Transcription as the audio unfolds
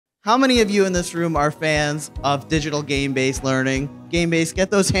How many of you in this room are fans of digital game-based learning? Game-based, get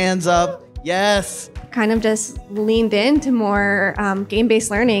those hands up. Yes. Kind of just leaned into more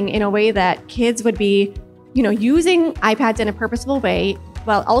game-based learning in a way that kids would be, using iPads in a purposeful way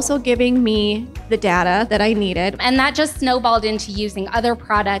while also giving me the data that I needed. And that just snowballed into using other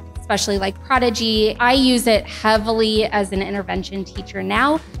products, especially like Prodigy. I use it heavily as an intervention teacher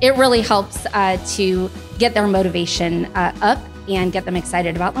now. It really helps to get their motivation up and get them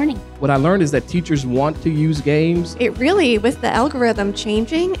excited about learning. What I learned is that teachers want to use games. It really, with the algorithm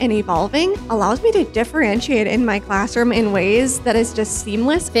changing and evolving, allows me to differentiate in my classroom in ways that is just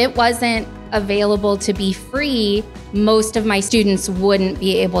seamless. If it wasn't available to be free, most of my students wouldn't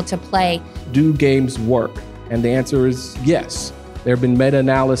be able to play. Do games work? And the answer is yes. There have been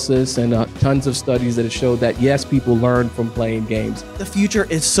meta-analysis and tons of studies that have showed that yes, people learn from playing games. The future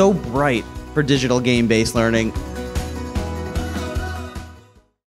is so bright for digital game-based learning.